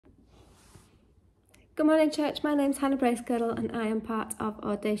Good morning, church. My name's Hannah Bracegirdle and I am part of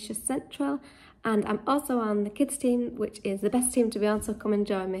Audacious Central, and I'm also on the kids team, which is the best team to be on, so come and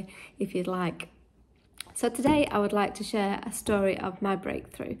join me if you'd like. So today I would like to share a story of my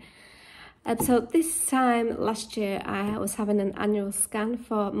breakthrough. So this time last year I was having an annual scan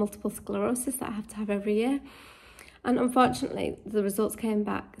for multiple sclerosis that I have to have every year, and unfortunately the results came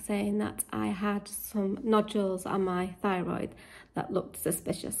back saying that I had some nodules on my thyroid that looked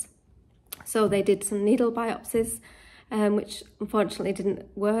suspicious. So they did some needle biopsies, which unfortunately didn't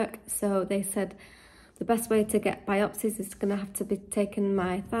work. So they said the best way to get biopsies is going to have to be taking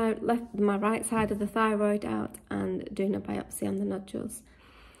my right side of the thyroid out and doing a biopsy on the nodules.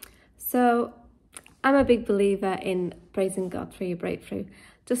 So I'm a big believer in praising God for your breakthrough.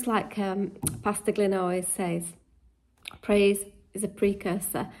 Just like Pastor Glyn always says, praise is a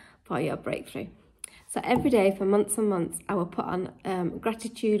precursor for your breakthrough. So every day for months and months, I will put on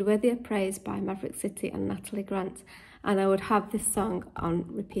Gratitude Worthy of Praise by Maverick City and Natalie Grant, and I would have this song on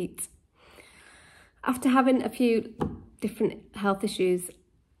repeat. After having a few different health issues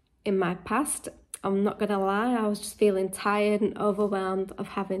in my past, I'm not going to lie, I was just feeling tired and overwhelmed of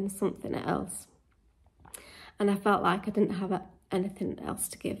having something else. And I felt like I didn't have anything else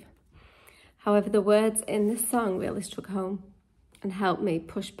to give. However, the words in this song really struck home and helped me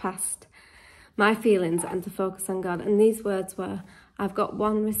push past my feelings and to focus on God. And these words were, I've got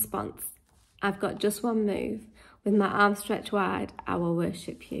one response. I've got just one move. With my arms stretched wide, I will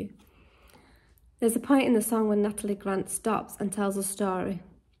worship you. There's a point in the song when Natalie Grant stops and tells a story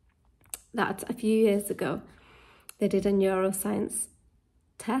that a few years ago, they did a neuroscience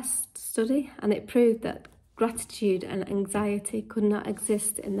study, and it proved that gratitude and anxiety could not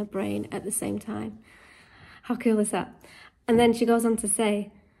exist in the brain at the same time. How cool is that? And then she goes on to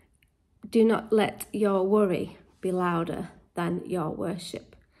say, do not let your worry be louder than your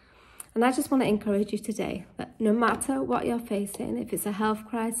worship. And I just want to encourage you today that no matter what you're facing, if it's a health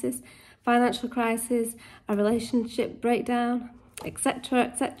crisis, financial crisis, a relationship breakdown, etc.,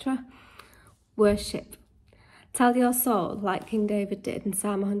 etc., worship. Tell your soul, like King David did in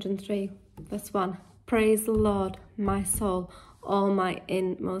Psalm 103, verse 1, praise the Lord, my soul, all my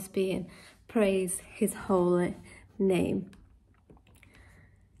inmost being. Praise his holy name.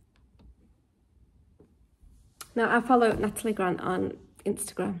 Now, I follow Natalie Grant on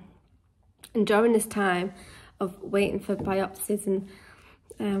Instagram, and during this time of waiting for biopsies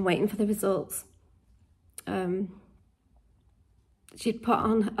and waiting for the results, she'd put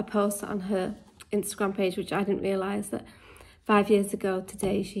on a post on her Instagram page, which I didn't realise that 5 years ago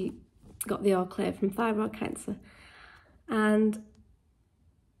today she got the all clear from thyroid cancer. And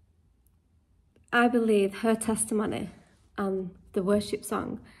I believe her testimony and the worship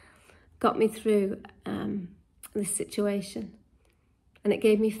song got me through this situation, and it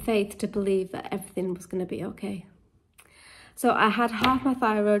gave me faith to believe that everything was going to be okay. So I had half my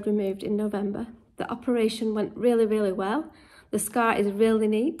thyroid removed in November. The operation went really, really well. The scar is really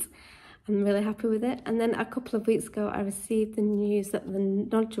neat. I'm really happy with it. And then a couple of weeks ago, I received the news that the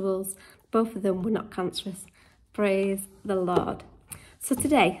nodules, both of them, were not cancerous. Praise the Lord. So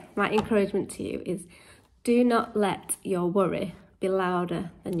today, my encouragement to you is, do not let your worry be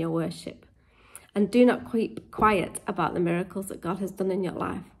louder than your worship. And do not keep quiet about the miracles that God has done in your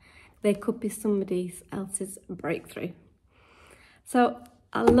life. They could be somebody else's breakthrough. So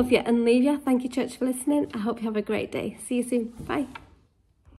I love you and leave you. Thank you, church, for listening. I hope you have a great day. See you soon. Bye.